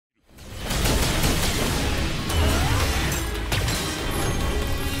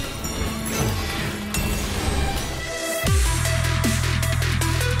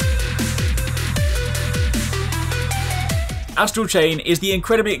Astral Chain is the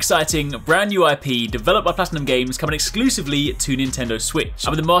incredibly exciting brand new IP developed by Platinum Games coming exclusively to Nintendo Switch.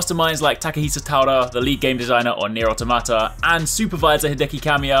 And with the masterminds like Takahisa Taura, the lead game designer on Nier Automata, and supervisor Hideki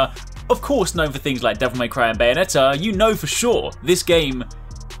Kamiya, of course known for things like Devil May Cry and Bayonetta, you know for sure this game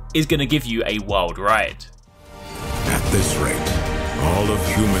is going to give you a wild ride. At this rate, all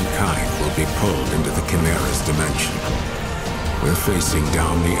of humankind will be pulled into the Chimera's dimension. We're facing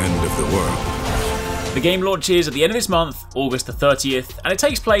down the end of the world. The game launches at the end of this month, August the 30th, and it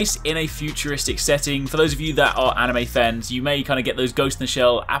takes place in a futuristic setting. For those of you that are anime fans, you may kind of get those Ghost in the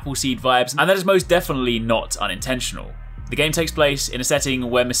Shell, Appleseed vibes, and that is most definitely not unintentional. The game takes place in a setting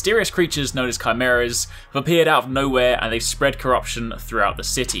where mysterious creatures known as chimeras have appeared out of nowhere and they've spread corruption throughout the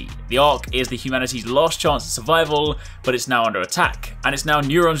city. The Ark is the humanity's last chance at survival, but it's now under attack, and it's now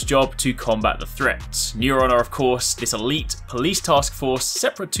Neuron's job to combat the threat. Neuron are of course this elite police task force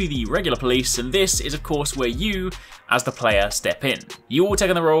separate to the regular police, and this is of course where you, as the player, step in. You will take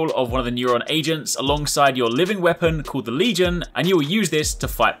on the role of one of the Neuron agents alongside your living weapon called the Legion, and you will use this to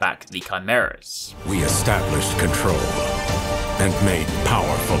fight back the chimeras. We established control and made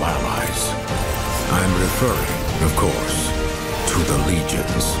powerful allies. I'm referring, of course, to the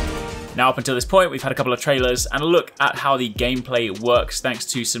Legions. Now up until this point, we've had a couple of trailers and a look at how the gameplay works thanks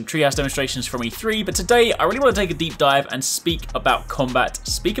to some treehouse demonstrations from E3, but today I really want to take a deep dive and speak about combat,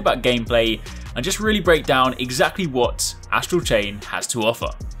 speak about gameplay, and just really break down exactly what Astral Chain has to offer.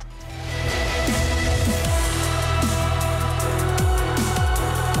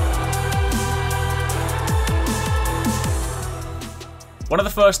 One of the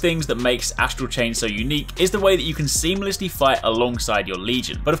first things that makes Astral Chain so unique is the way that you can seamlessly fight alongside your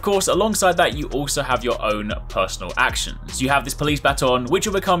Legion. But of course, alongside that, you also have your own personal actions. You have this police baton, which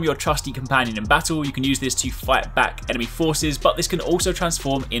will become your trusty companion in battle. You can use this to fight back enemy forces, but this can also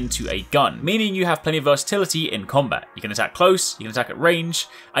transform into a gun, meaning you have plenty of versatility in combat. You can attack close, you can attack at range,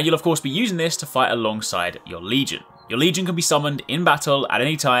 and you'll of course be using this to fight alongside your Legion. Your Legion can be summoned in battle at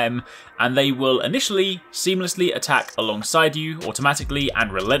any time, and they will initially seamlessly attack alongside you automatically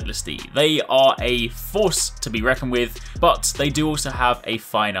and relentlessly. They are a force to be reckoned with, but they do also have a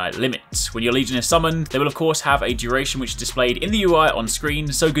finite limit. When your Legion is summoned, they will of course have a duration which is displayed in the UI on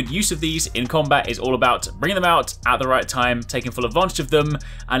screen, so good use of these in combat is all about bringing them out at the right time, taking full advantage of them,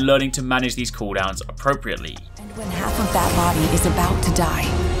 and learning to manage these cooldowns appropriately. And when half of that body is about to die,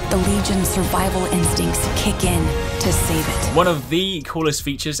 the Legion's survival instincts kick in to save it. One of the coolest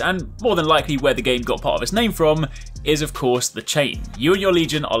features, and more than likely where the game got part of its name from, is of course the chain. You and your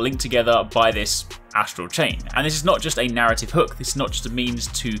Legion are linked together by this Astral Chain, and this is not just a narrative hook, this is not just a means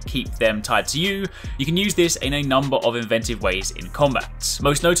to keep them tied to you. You can use this in a number of inventive ways in combat.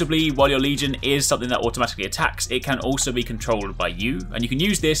 Most notably, while your Legion is something that automatically attacks, it can also be controlled by you, and you can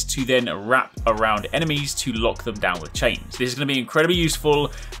use this to then wrap around enemies to lock them down with chains. This is going to be incredibly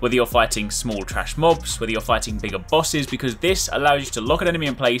useful whether you're fighting small trash mobs, whether you're fighting bigger bosses, because this allows you to lock an enemy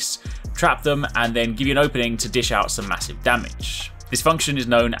in place, trap them, and then give you an opening to dish out some massive damage. This function is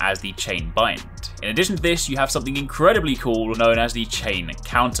known as the chain bind. In addition to this, you have something incredibly cool known as the chain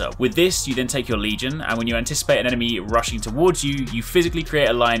counter. With this, you then take your Legion, and when you anticipate an enemy rushing towards you, you physically create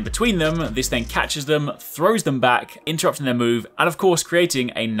a line between them. This then catches them, throws them back, interrupting their move, and of course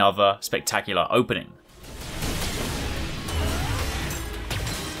creating another spectacular opening.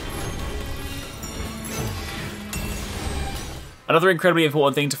 Another incredibly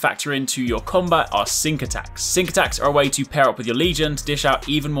important thing to factor into your combat are sync attacks. Sync attacks are a way to pair up with your Legion to dish out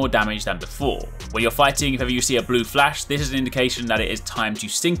even more damage than before. When you're fighting, if ever you see a blue flash, this is an indication that it is time to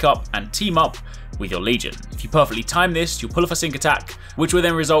sync up and team up with your Legion. If you perfectly time this, you'll pull off a sync attack, which will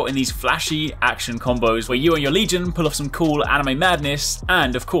then result in these flashy action combos where you and your Legion pull off some cool anime madness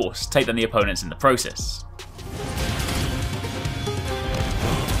and, of course, take down the opponents in the process.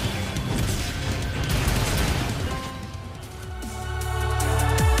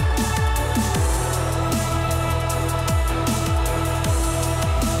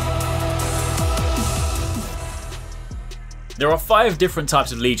 There are 5 different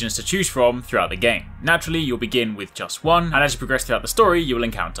types of Legions to choose from throughout the game. Naturally, you'll begin with just one, and as you progress throughout the story, you will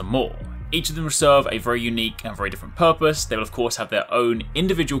encounter more. Each of them will serve a very unique and very different purpose. They will of course have their own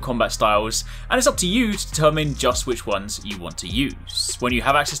individual combat styles, and it's up to you to determine just which ones you want to use. When you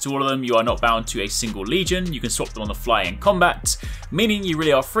have access to all of them, you are not bound to a single Legion. You can swap them on the fly in combat, meaning you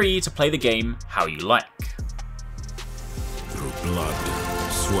really are free to play the game how you like. Through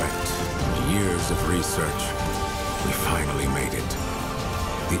blood, sweat, and years of research, we finally made it.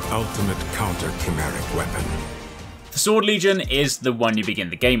 The ultimate counter-chimeric weapon. The Sword Legion is the one you begin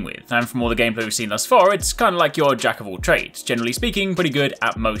the game with, and from all the gameplay we've seen thus far, it's kind of like your jack of all trades, generally speaking pretty good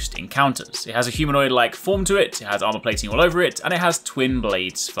at most encounters. It has a humanoid-like form to it, it has armor plating all over it, and it has twin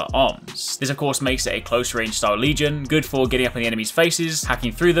blades for arms. This of course makes it a close range style Legion, good for getting up in the enemy's faces,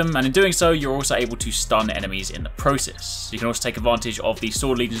 hacking through them, and in doing so you're also able to stun enemies in the process. You can also take advantage of the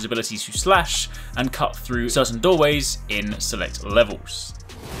Sword Legion's ability to slash and cut through certain doorways in select levels.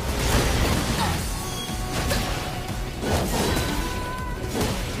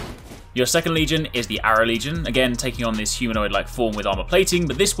 Your second Legion is the Arrow Legion, again taking on this humanoid-like form with armor plating,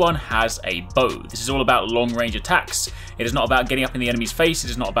 but this one has a bow. This is all about long-range attacks. It is not about getting up in the enemy's face, it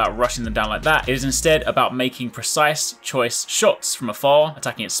is not about rushing them down like that. It is instead about making precise choice shots from afar,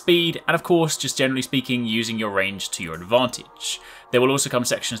 attacking at speed, and of course, just generally speaking, using your range to your advantage. There will also come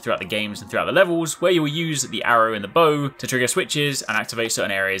sections throughout the games and throughout the levels where you will use the arrow and the bow to trigger switches and activate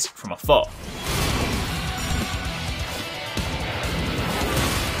certain areas from afar.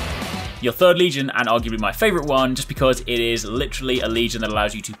 Your third Legion, and arguably my favourite one, just because it is literally a Legion that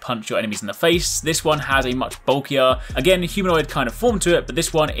allows you to punch your enemies in the face. This one has a much bulkier, again, humanoid kind of form to it, but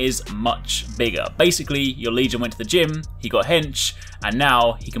this one is much bigger. Basically, your Legion went to the gym, he got hench, and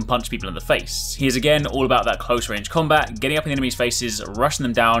now he can punch people in the face. He is again all about that close range combat, getting up in the enemy's faces, rushing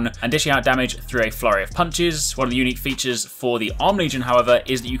them down, and dishing out damage through a flurry of punches. One of the unique features for the Arm Legion, however,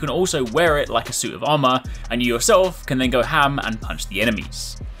 is that you can also wear it like a suit of armor, and you yourself can then go ham and punch the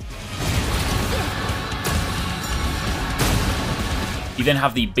enemies. You then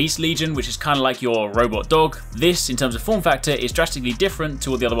have the Beast Legion, which is kind of like your robot dog. This, in terms of form factor, is drastically different to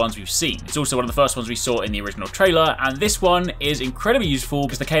all the other ones we've seen. It's also one of the first ones we saw in the original trailer, and this one is incredibly useful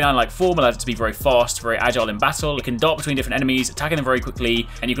because the canine-like form allows it to be very fast, very agile in battle. It can dart between different enemies, attacking them very quickly,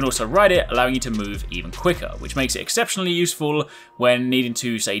 and you can also ride it, allowing you to move even quicker, which makes it exceptionally useful when needing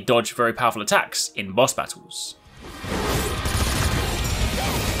to, say, dodge very powerful attacks in boss battles.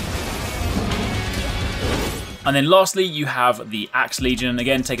 And then lastly, you have the Axe Legion,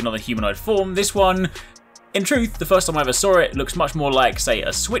 again taking on the humanoid form. This one, in truth, the first time I ever saw it, looks much more like, say,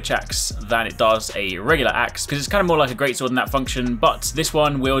 a switch axe than it does a regular axe, because it's kind of more like a greatsword in that function, but this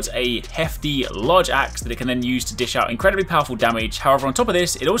one wields a hefty, large axe that it can then use to dish out incredibly powerful damage. However, on top of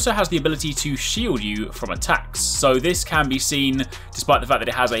this, it also has the ability to shield you from attacks. So this can be seen, despite the fact that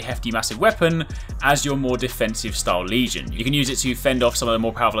it has a hefty, massive weapon, as your more defensive style Legion. You can use it to fend off some of the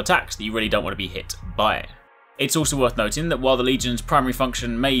more powerful attacks that you really don't want to be hit by. It's also worth noting that while the Legion's primary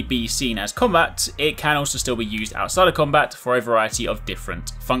function may be seen as combat, it can also still be used outside of combat for a variety of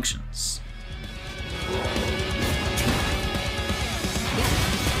different functions.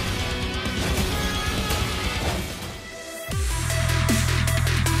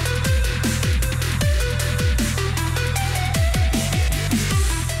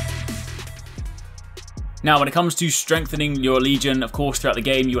 Now, when it comes to strengthening your Legion, of course, throughout the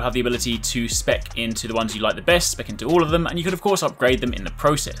game, you'll have the ability to spec into the ones you like the best, spec into all of them, and you can, of course, upgrade them in the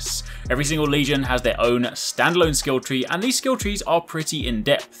process. Every single Legion has their own standalone skill tree, and these skill trees are pretty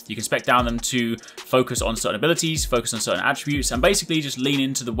in-depth. You can spec down them to focus on certain abilities, focus on certain attributes, and basically just lean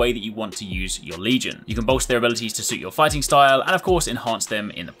into the way that you want to use your Legion. You can bolster their abilities to suit your fighting style, and of course, enhance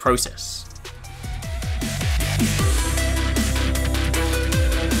them in the process.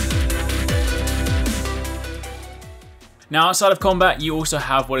 Now, outside of combat, you also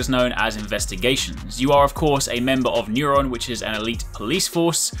have what is known as investigations. You are, of course, a member of Neuron, which is an elite police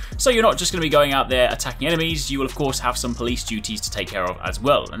force, so you're not just going to be going out there attacking enemies, you will, of course, have some police duties to take care of as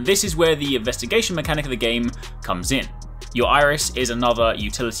well. And this is where the investigation mechanic of the game comes in. Your Iris is another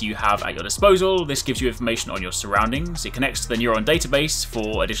utility you have at your disposal. This gives you information on your surroundings. It connects to the Neuron database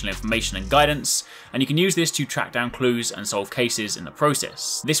for additional information and guidance, and you can use this to track down clues and solve cases in the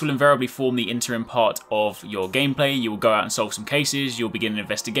process. This will invariably form the interim part of your gameplay. You will go out and solve some cases, you'll begin an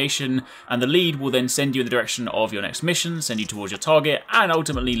investigation, and the lead will then send you in the direction of your next mission, send you towards your target, and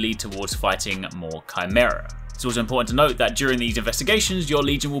ultimately lead towards fighting more Chimera. It's also important to note that during these investigations, your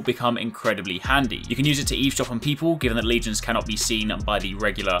Legion will become incredibly handy. You can use it to eavesdrop on people, given that Legions cannot be seen by the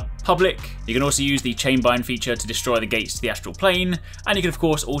regular public. You can also use the Chainbind feature to destroy the gates to the Astral Plane, and you can of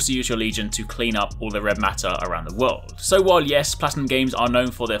course also use your Legion to clean up all the red matter around the world. So while yes, Platinum Games are known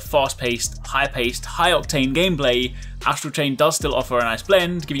for their fast-paced, high-paced, high-octane gameplay, Astral Chain does still offer a nice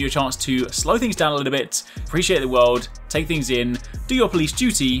blend, giving you a chance to slow things down a little bit, appreciate the world, take things in, do your police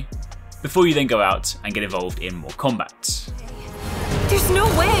duty, before you then go out and get involved in more combat. There's no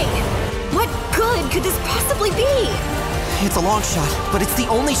way! What good could this possibly be? It's a long shot, but it's the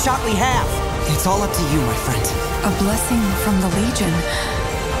only shot we have. It's all up to you, my friend. A blessing from the Legion.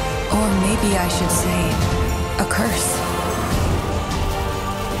 Or maybe I should say, a curse.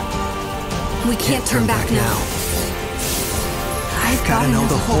 We can't turn back now. I've gotta know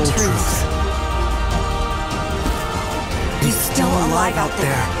the whole truth. He's still alive out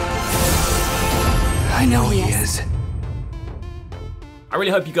there. I know he is. I really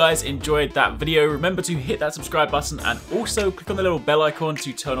hope you guys enjoyed that video. Remember to hit that subscribe button and also click on the little bell icon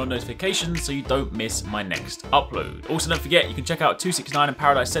to turn on notifications so you don't miss my next upload. Also, don't forget, you can check out 269 and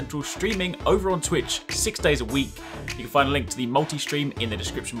Paradise Central streaming over on Twitch 6 days a week. You can find a link to the multi-stream in the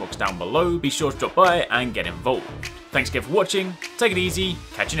description box down below. Be sure to drop by and get involved. Thanks again for watching. Take it easy.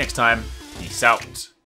 Catch you next time. Peace out.